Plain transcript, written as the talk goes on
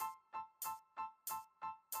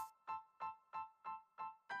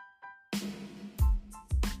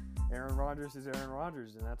Rodgers is Aaron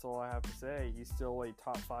Rodgers, and that's all I have to say. He's still a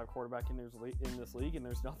top 5 quarterback in this league, and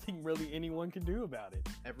there's nothing really anyone can do about it.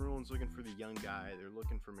 Everyone's looking for the young guy. They're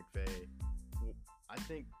looking for McVay. I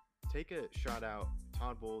think take a shot out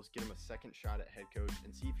Todd Bowles, get him a second shot at head coach,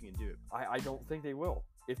 and see if he can do it. I don't think they will.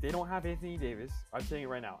 If they don't have Anthony Davis, I'm saying it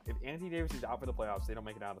right now. If Anthony Davis is out for the playoffs, they don't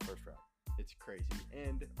make it out of the first round. It's crazy.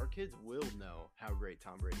 And our kids will know how great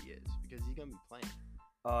Tom Brady is because he's going to be playing.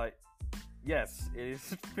 Yes, it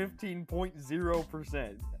is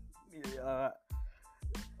 15.0%.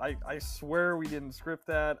 I swear we didn't script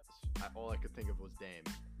that. All I could think of was Dame.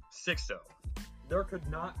 6-0. There could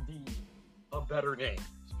not be a better name.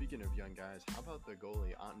 Speaking of young guys, how about the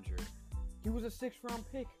goalie, Ottinger? He was a 6th-round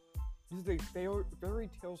pick. This is a fairy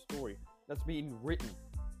tale story that's being written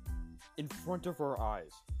in front of our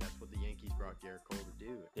eyes. That's what the Yankees brought Garrett Cole to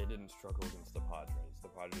do. They didn't struggle against the Padres. The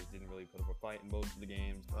Padres didn't really put up a fight in most of the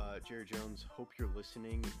games. Jerry Jones, hope you're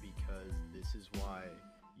listening because this is why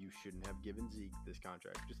you shouldn't have given Zeke this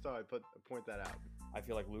contract. Just thought I'd point that out. I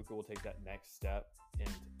feel like Luka will take that next step, and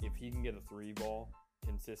if he can get a 3 ball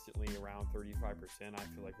consistently around 35%, I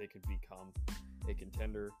feel like they could become a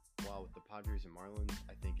contender. While with the Padres and Marlins,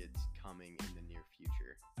 I think it's coming in the near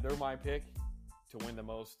future. They're my pick to win the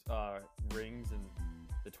most rings in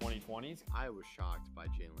the 2020s. I was shocked by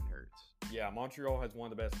Jalen Hurts. Yeah, Montreal has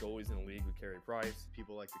one of the best goalies in the league with Carey Price.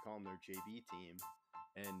 People like to call them their JV team,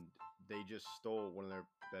 and they just stole one of their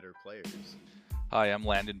better players. Hi, I'm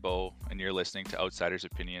Landon Bowe, and you're listening to Outsiders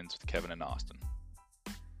Opinions with Kevin and Austin.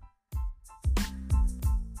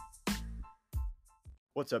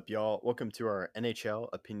 What's up, y'all? Welcome to our NHL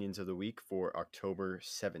Opinions of the Week for October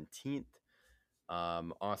 17th.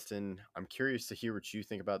 Austin, I'm curious to hear what you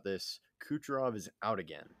think about this. Kucherov is out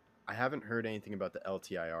again. I haven't heard anything about the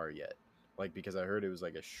LTIR yet, because I heard it was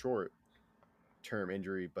like a short-term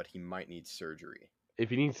injury, but he might need surgery. If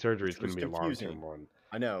he needs surgery, it's going to be a long-term one.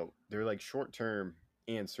 I know. They're like short-term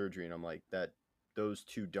and surgery, and I'm like, those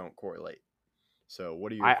two don't correlate. So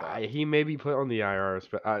what are your thoughts? He may be put on the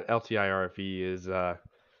LTIR if he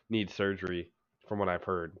needs surgery, from what I've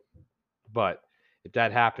heard. But if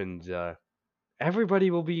that happens,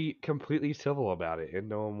 everybody will be completely civil about it, and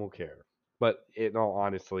no one will care. But in all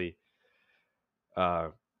honesty, I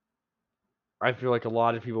feel like a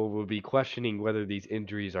lot of people will be questioning whether these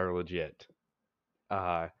injuries are legit,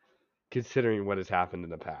 considering what has happened in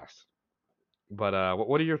the past. But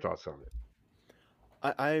what are your thoughts on it?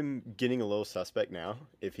 I'm getting a little suspect now.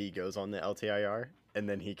 If he goes on the LTIR and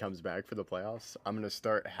then he comes back for the playoffs, I'm going to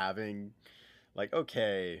start having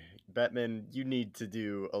okay, Bettman, you need to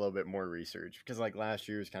do a little bit more research because last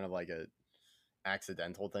year was kind of like a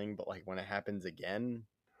accidental thing, but when it happens again,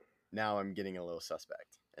 now I'm getting a little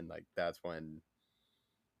suspect. And that's when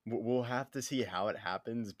we'll have to see how it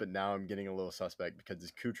happens. But now I'm getting a little suspect because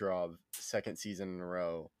it's Kucherov, second season in a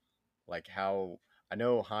row. How I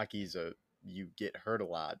know hockey's you get hurt a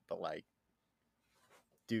lot, but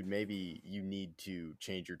dude, maybe you need to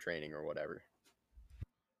change your training or whatever.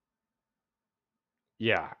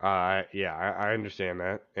 Yeah, I understand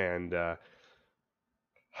that, and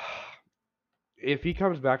if he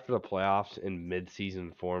comes back for the playoffs in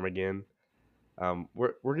mid-season form again,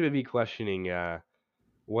 we're going to be questioning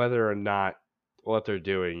whether or not what they're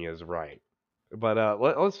doing is right. But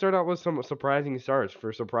let's start out with some surprising starts.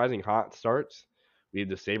 For surprising hot starts, we had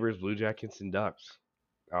the Sabres, Blue Jackets, and Ducks.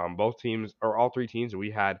 Both teams, or all three teams, we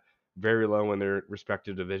had very low in their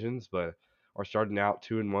respective divisions, but are starting out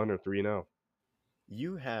 2-1 or 3-0.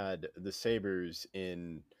 You had the Sabres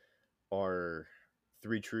in our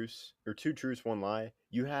 2 truths, 1 lie.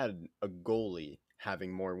 You had a goalie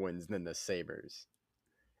having more wins than the Sabres.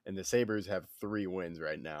 And the Sabres have 3 wins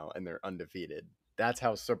right now, and they're undefeated. That's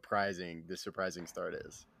how surprising the surprising start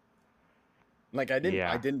is. I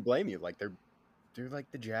didn't blame you. They're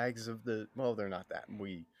like the Jags of the. Well, they're not that.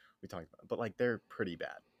 We talked about, but they're pretty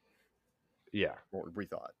bad. Yeah, or we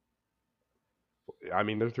thought. I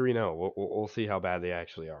mean, they're 3-0. We'll see how bad they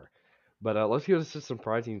actually are. But let's go to some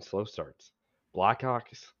surprising slow starts.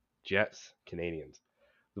 Blackhawks, Jets, Canadiens.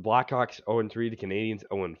 The Blackhawks 0-3, the Canadiens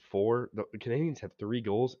 0-4. The Canadiens had 3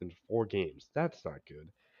 goals in 4 games. That's not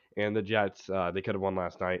good. And the Jets, they could have won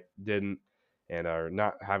last night, didn't, and are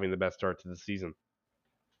not having the best start to the season.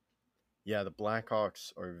 Yeah, the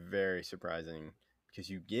Blackhawks are very surprising because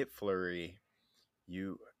you get Fleury.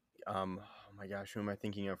 Oh my gosh, who am I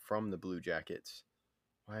thinking of from the Blue Jackets?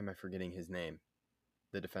 Why am I forgetting his name?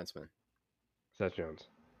 The defenseman. Seth Jones.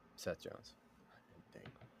 Dang.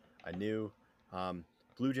 I knew.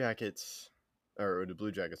 Blue Jackets, or the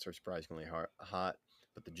Blue Jackets are surprisingly hot,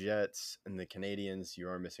 but the Jets and the Canadiens, you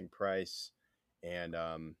are missing Price and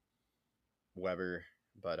Weber.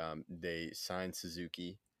 but they signed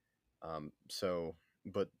Suzuki.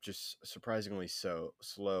 But just surprisingly so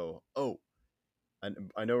slow. Oh,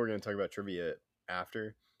 I know we're going to talk about trivia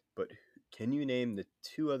after, but can you name the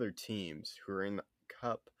two other teams who were in the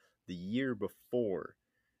Cup the year before,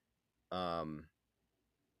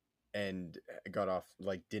 and got off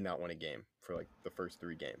did not win a game for the first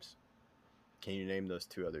 3 games? Can you name those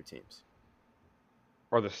two other teams?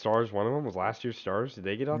 Are the Stars one of them? Was last year's Stars? Did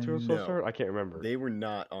they get out to a slow No. start? I can't remember. They were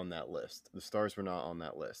not on that list. The Stars were not on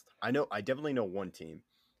that list. I definitely know one team,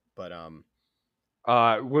 but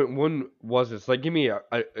When was this? Give me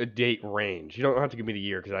a date range. You don't have to give me the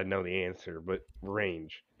year because I know the answer, but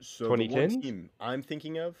range. so the one 2010s? team I'm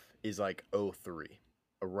thinking of is 03,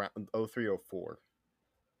 around 03, 04.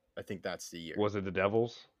 I think that's the year. Was it the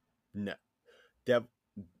Devils? No,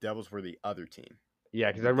 Devils were the other team. Yeah,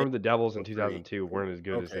 because I remember the Devils in 03. 2002 weren't as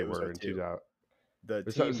good as Okay, they it was were in 02. 2000. The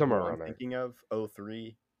It's team somewhere who around I'm there. thinking of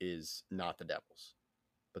 03 is not the Devils,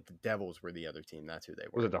 but the Devils were the other team. That's who they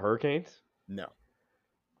were. Was it the Hurricanes? No.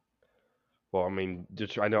 Well, I mean,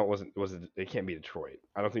 Detroit, I know it wasn't. It can't be Detroit.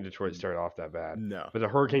 I don't think Detroit started off that bad. No. But the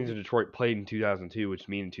Hurricanes of Detroit played in 2002, which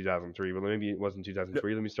means 2003. But maybe it wasn't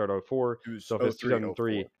 2003. Let me start 04. It was So if it's 03,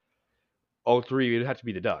 2003, 04. 03, it'd have to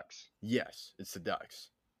be the Ducks. Yes, it's the Ducks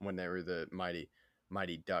when they were the mighty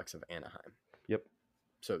Ducks of Anaheim. Yep.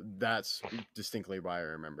 So that's distinctly why I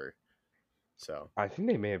remember. So I think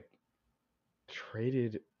they may have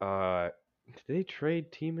traded. Did they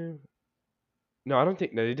trade Timu? No, I don't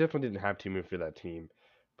think. No, they definitely didn't have Timu for that team.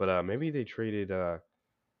 But maybe they traded. I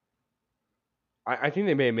think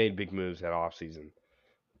they may have made big moves that offseason,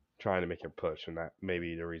 trying to make a push, and that may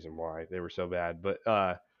be the reason why they were so bad. But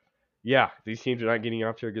yeah, these teams are not getting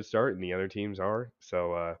off to a good start, and the other teams are.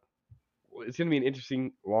 So it's going to be an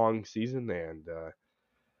interesting, long season, and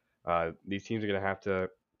these teams are going to have to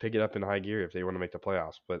pick it up in high gear if they want to make the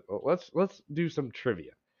playoffs. But let's do some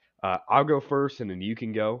trivia. I'll go first, and then you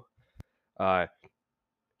can go.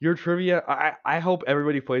 Your trivia, I hope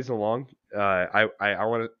everybody plays along. I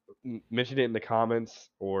want to mention it in the comments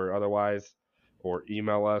or otherwise, or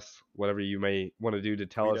email us, whatever you may want to do to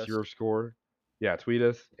tell Tweet us us. your score. Yeah, tweet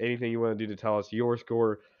us. Anything you want to do to tell us your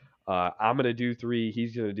score. I'm going to do 3.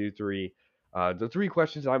 He's going to do 3. The 3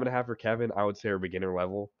 questions I'm going to have for Kevin, I would say, are beginner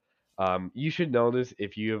level. You should know this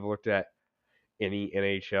if you have looked at any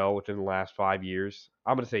NHL within the last 5 years.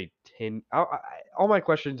 I'm going to say 10. All my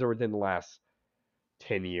questions are within the last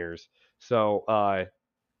 10 years. So,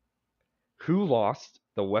 who lost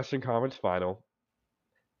the Western Conference Final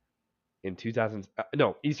in 2000?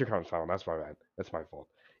 No, Eastern Conference Final. That's my bad. That's my fault.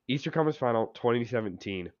 Eastern Conference Final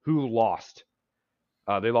 2017. Who lost?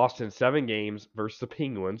 They lost in 7 games versus the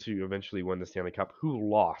Penguins, who eventually won the Stanley Cup. Who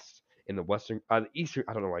lost in the Western? The Eastern.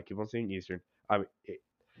 I don't know why I keep on saying Eastern.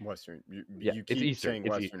 Western. Yeah, You it's keep Eastern. saying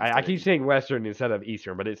It's Western. I keep saying Western instead of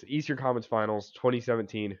Eastern, but it's Eastern Conference Finals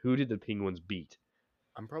 2017. Who did the Penguins beat?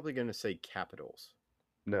 I'm probably gonna say Capitals.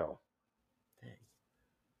 No, Dang.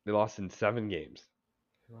 they lost in 7 games.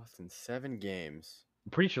 They lost in 7 games.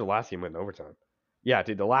 I'm pretty sure the last game went in overtime. Yeah,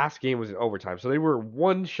 dude, the last game was in overtime. So they were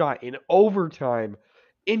 1 shot in overtime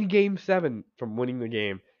in Game 7 from winning the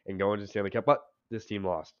game and going to the Stanley Cup. But this team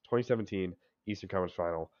lost. 2017 Eastern Conference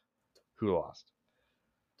Final. Who lost?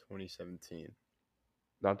 2017.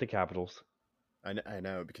 Not the Capitals. I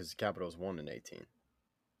know because the Capitals won in 18.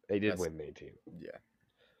 They did That's- win in 18. Yeah.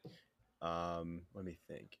 Let me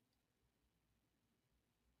think.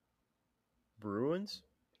 Bruins?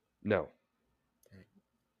 No. Dang.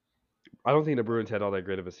 I don't think the Bruins had all that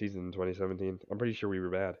great of a season in 2017. I'm pretty sure we were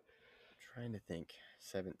bad. Trying to think.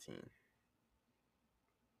 17.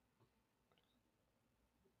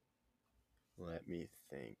 Let me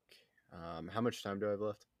think. How much time do I have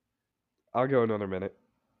left? I'll go another minute.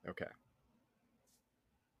 Okay.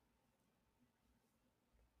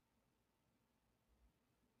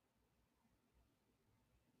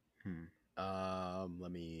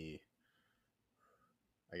 Let me.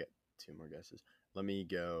 I got 2 more guesses. Let me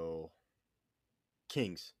go.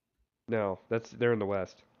 Kings. No, they're in the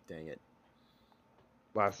West. Dang it.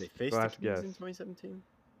 Last They faced last the Kings guess. in 2017.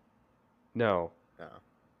 No, Oh,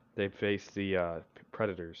 they faced the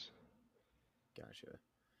Predators. gotcha.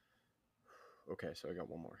 Okay, so I got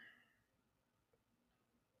 1 more.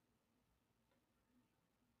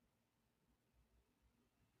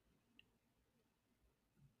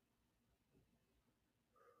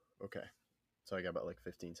 Okay, so I got about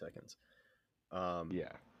 15 seconds. Yeah. I'm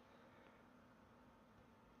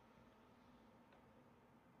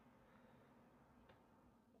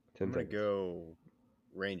 10 gonna seconds. go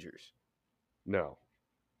Rangers. No,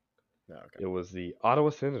 No, okay. it was the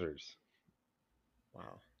Ottawa Senators.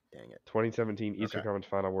 Wow. Dang it. 2017 Eastern Okay. Conference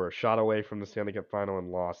Final were a shot away from the Stanley Cup Final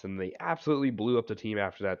and lost, and they absolutely blew up the team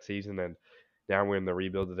after that season. And now we're in the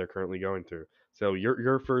rebuild that they're currently going through. So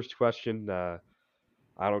your first question, I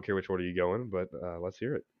don't care which order you go in, but let's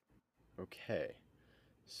hear it. Okay.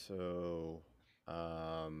 So,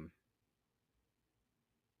 let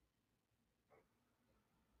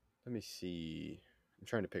me see. I'm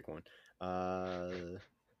trying to pick one.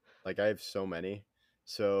 Like I have so many.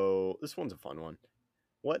 So this one's a fun one.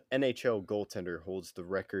 What NHL goaltender holds the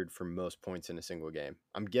record for most points in a single game?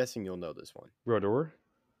 I'm guessing you'll know this one. Rodor,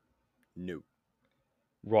 Nope.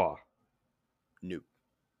 Raw. Nope.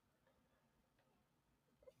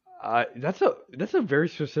 That's a very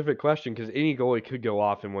specific question because any goalie could go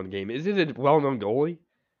off in one game. Is it a well-known goalie?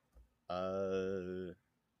 I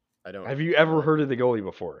don't. Have you ever know. heard of the goalie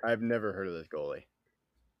before? I've never heard of this goalie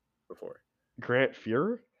before. Grant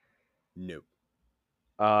Fuhrer? Nope.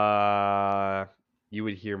 You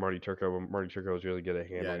would hear Marty Turco. Marty Turco was really good at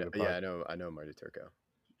Yeah, handling the puck. I know Marty Turco.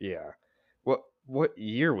 Yeah. What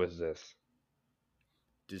year was this?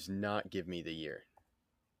 Does not give me the year.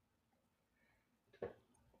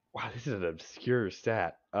 Wow, this is an obscure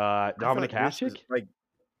stat. I Dominic thought this was, Hasek? like,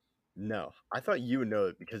 no, I thought you would know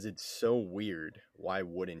it because it's so weird. Why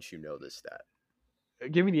wouldn't you know this stat?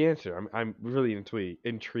 Give me the answer. I'm really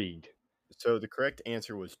intrigued. So the correct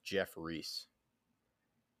answer was Jeff Reese.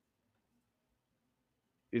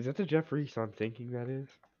 Is that the Jeff Reese I'm thinking that is?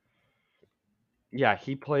 Yeah,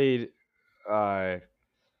 he played. Yeah,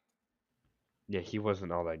 he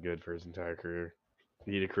wasn't all that good for his entire career.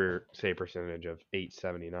 He had a career save percentage of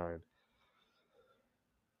 .879.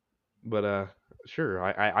 But sure,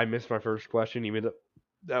 I missed my first question. Even though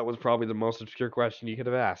that was probably the most obscure question you could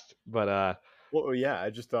have asked. But Well, yeah, I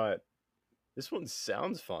just thought this one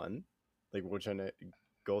sounds fun. Like, which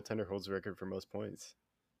goaltender holds the record for most points?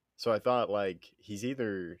 So I thought, like, he's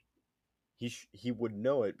either he would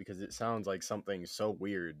know it because it sounds like something so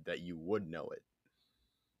weird that you would know it.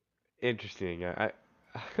 interesting.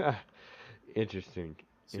 Interesting.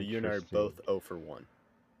 So you and I are both 0 for 1.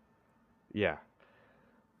 Yeah.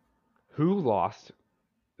 Who lost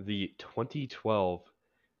the 2012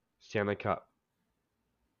 Stanley Cup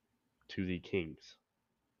to the Kings?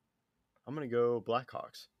 I'm gonna go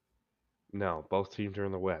Blackhawks. No, both teams are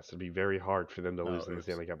in the West. It'd be very hard for them to lose in the oops.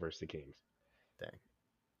 Stanley Cup versus the Kings. Dang.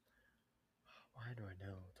 Why do I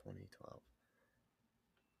know 2012?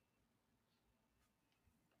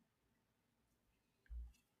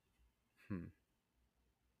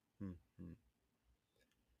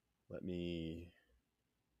 Let me.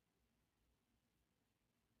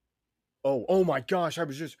 Oh my gosh!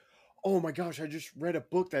 Oh my gosh! I just read a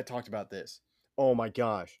book that talked about this. Oh my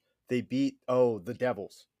gosh! They beat the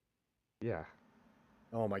Devils. Yeah.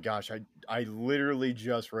 Oh my gosh! I literally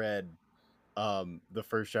just read the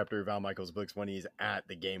first chapter of Al Michaels' books when he's at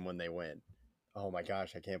the game when they win. Oh my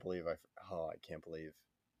gosh! I can't believe I can't believe.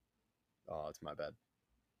 Oh, it's my bad.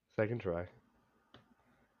 Second try.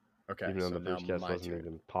 Okay, Even though so the first guess wasn't turn.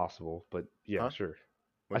 even possible, but yeah, Huh? sure. I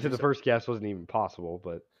What'd said you the say? first guess wasn't even possible,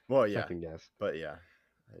 but Well, yeah, second guess. but yeah,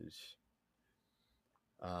 I just,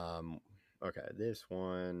 okay, this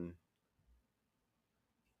one.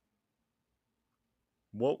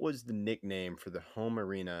 What was the nickname for the home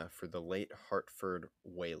arena for the late Hartford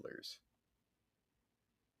Whalers?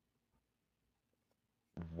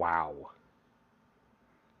 Wow.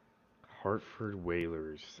 Hartford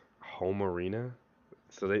Whalers home arena.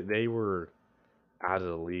 So they were out of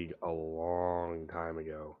the league a long time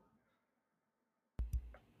ago.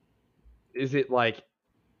 Is it like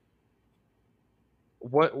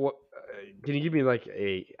what can you give me like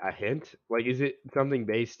a hint? Like is it something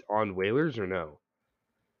based on Whalers or no?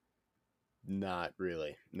 Not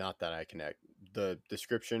really. Not that I connect. The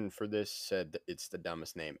description for this said that it's the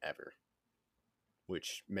dumbest name ever,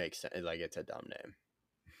 which makes sense. Like, it's a dumb name.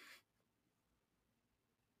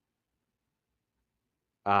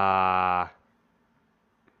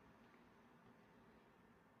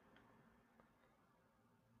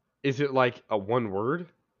 Is it like a one word?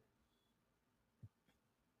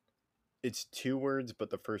 It's 2 words,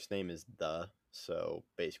 but the first name is the, so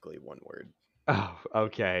basically 1 word. Oh,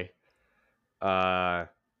 okay.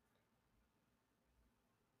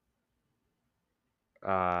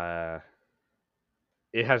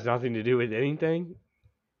 It has nothing to do with anything?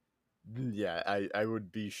 Yeah, I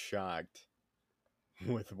would be shocked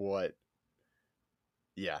with what.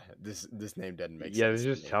 Yeah, this name doesn't make Yeah, sense.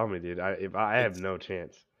 just tell me, dude. I have no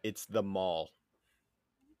chance. It's the Mall.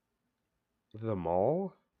 The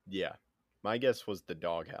Mall? Yeah, my guess was the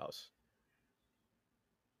Doghouse.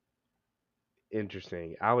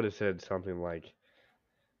 Interesting. I would have said something like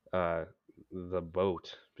the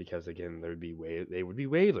boat because again they would be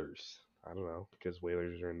whalers. I don't know because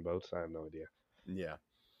whalers are in boats. I have no idea. Yeah.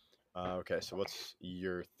 Okay, so what's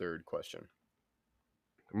your third question?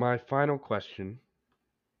 My final question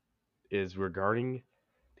is regarding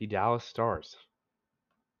the Dallas Stars.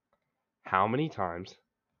 How many times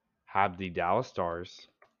have the Dallas Stars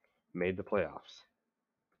made the playoffs?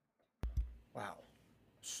 Wow.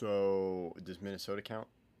 So does Minnesota count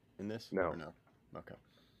in this? No. Or no? Okay.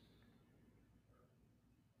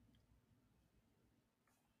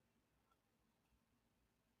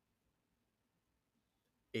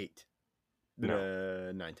 Eight.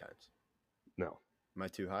 No. 9 times. No. Am I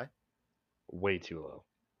too high? Way too low.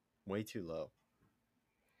 Way too low.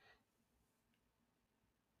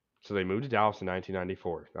 So they moved to Dallas in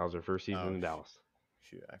 1994. That was their first season Oh, in Dallas.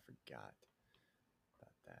 Shoot, I forgot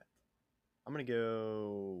about that. I'm going to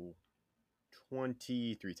go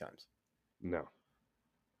 23 times. No.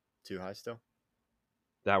 Too high still?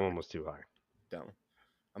 That one was too high. Down.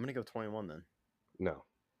 I'm going to go 21 then. No.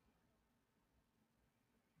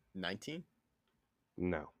 19?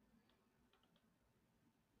 No.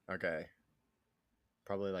 Okay.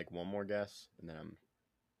 Probably like one more guess, and then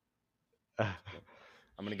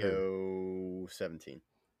I'm going to Sure. go 17.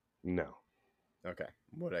 No. Okay.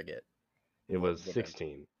 What'd I get? It What- was what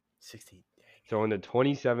 16. 16. Dang. So in the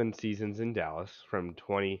 27 seasons in Dallas from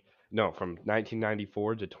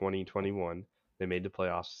 1994 to 2021, they made the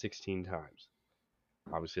playoffs 16 times.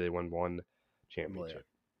 Obviously, they won one championship.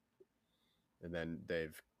 And then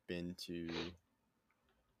they've been to,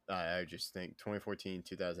 I just think 2014,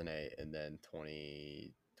 2008, and then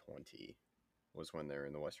 2020 was when they were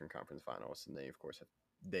in the Western Conference Finals. And they, of course,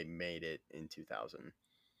 they made it in 2000.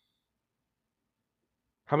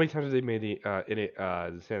 How many times have they made the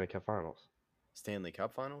Stanley Cup Finals? Stanley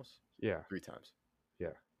Cup Finals? Yeah. 3 times.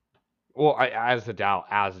 Well, as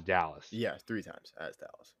Dallas. Yeah, 3 times as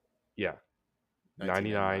Dallas. Yeah.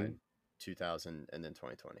 99, 2000, and then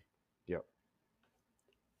 2020. Yep.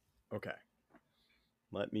 Okay.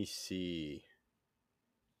 Let me see.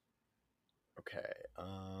 Okay.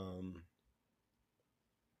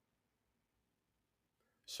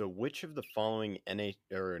 So which of the following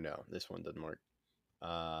or no, this one doesn't work.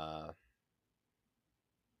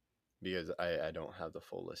 Because I don't have the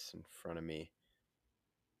full list in front of me.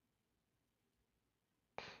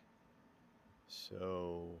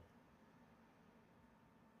 So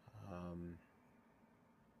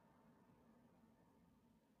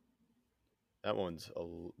that one's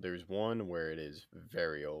there's one where it is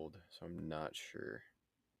very old, so I'm not sure.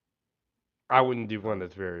 I wouldn't do one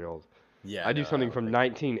that's very old. Yeah, I do no, something don't from think-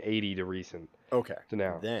 1980 to recent. Okay. to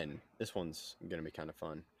now. Then this one's gonna be kind of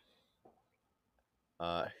fun.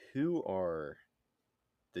 Who are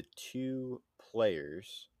the 2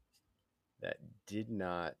 players that do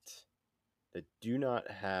not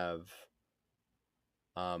have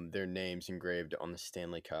their names engraved on the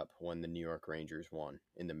Stanley Cup when the New York Rangers won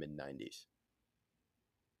in the mid-90s?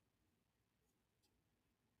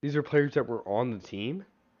 These are players that were on the team?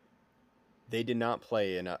 They did not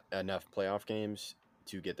play enough playoff games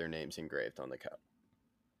to get their names engraved on the cup.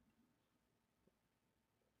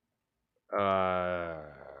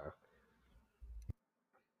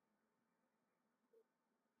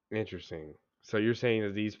 Interesting. So you're saying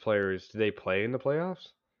that these players, do they play in the playoffs?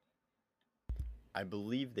 I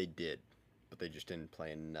believe they did, but they just didn't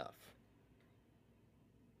play enough.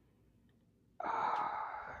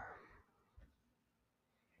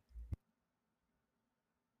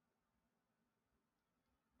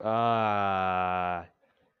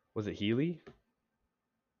 Was it Healy?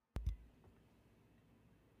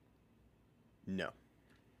 No.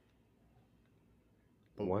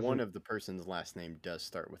 But one Wasn't- of the person's last name does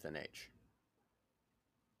start with an H.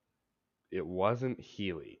 It wasn't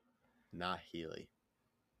Healy. Not Healy.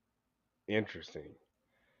 Interesting.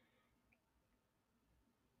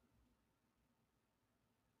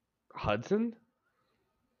 Hudson?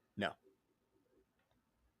 No.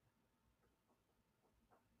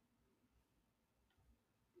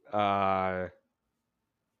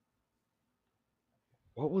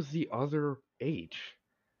 What was the other H?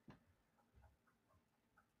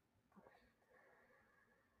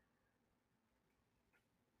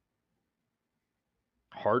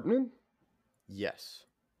 Hartman? Yes.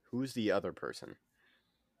 Who's the other person?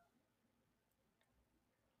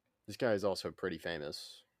 This guy is also pretty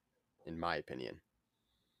famous, in my opinion.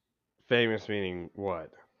 Famous meaning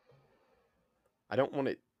what? I don't want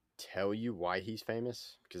to tell you why he's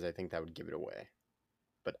famous, because I think that would give it away.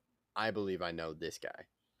 But I believe I know this guy.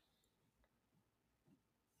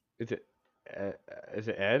 Is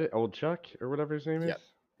it Ed? Old Chuck? Or whatever his name is? Yep.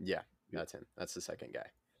 Yeah, that's him. That's the second guy.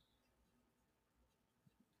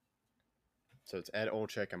 So it's Ed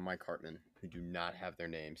Olczyk and Mike Hartman who do not have their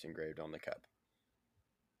names engraved on the cup.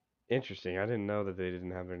 Interesting. I didn't know that they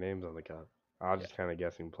didn't have their names on the cup. I was just kind of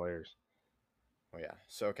guessing players. Oh yeah.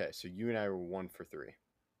 So okay. So you and I were 1 for 3,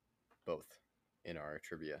 both in our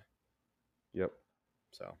trivia. Yep.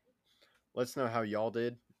 So let us know how y'all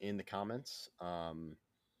did in the comments.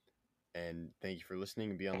 And thank you for listening.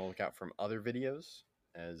 And be on the lookout from other videos.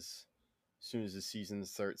 As soon as the season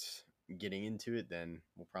starts getting into it, then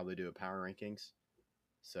we'll probably do a power rankings.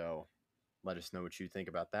 So let us know what you think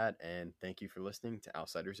about that. And thank you for listening to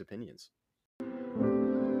Outsiders Opinions.